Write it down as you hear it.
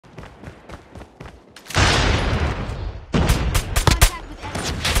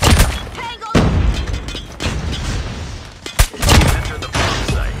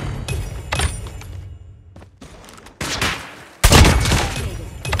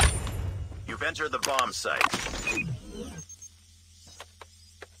You've entered the bomb site.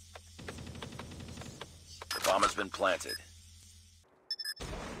 The bomb has been planted.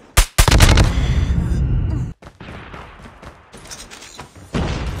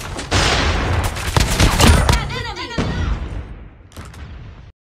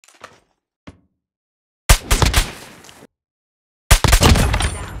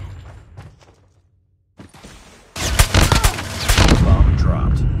 Bomb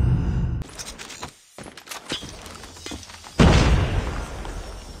dropped.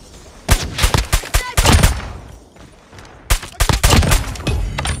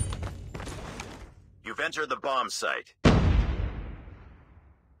 You've entered the bomb site.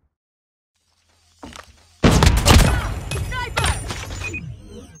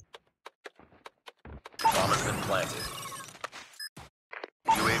 Bomb has been planted.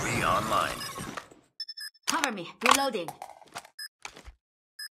 UAV online. Cover me. Reloading.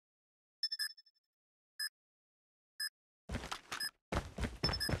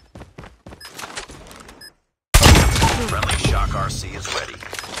 Friendly Shock RC is ready.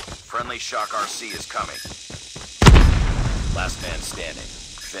 Friendly Shock RC is coming. Last man standing.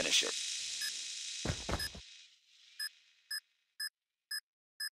 Finish it.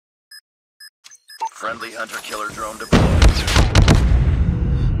 Friendly hunter-killer drone deployed.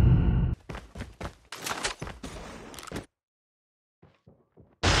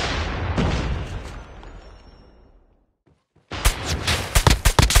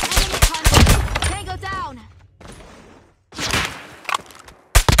 Tango down.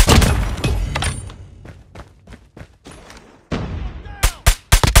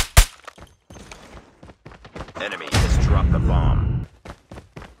 Enemy has dropped the bomb.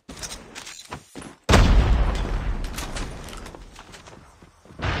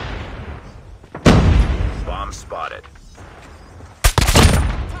 Bomb spotted.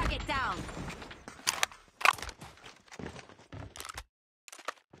 Target down.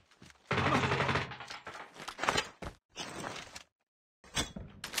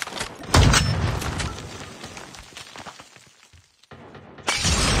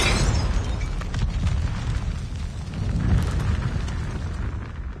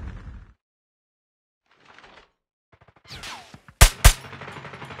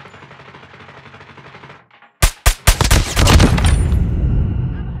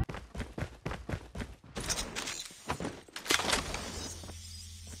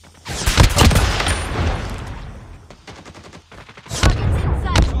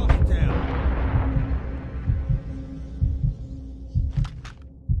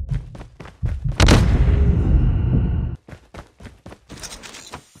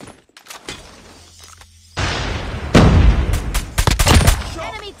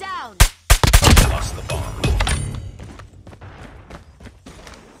 Enemy down. Lost the bomb.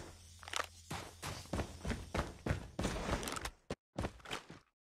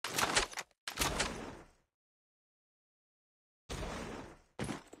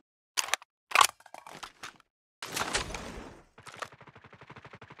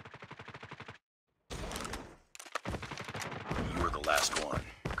 You were the last one.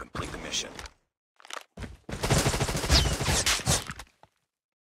 Complete the mission.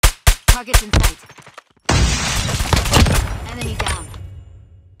 Targets in sight. Enemy down.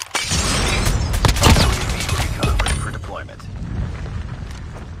 Recon ready for deployment.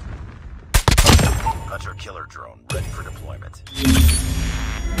 Hunter-killer drone ready for deployment.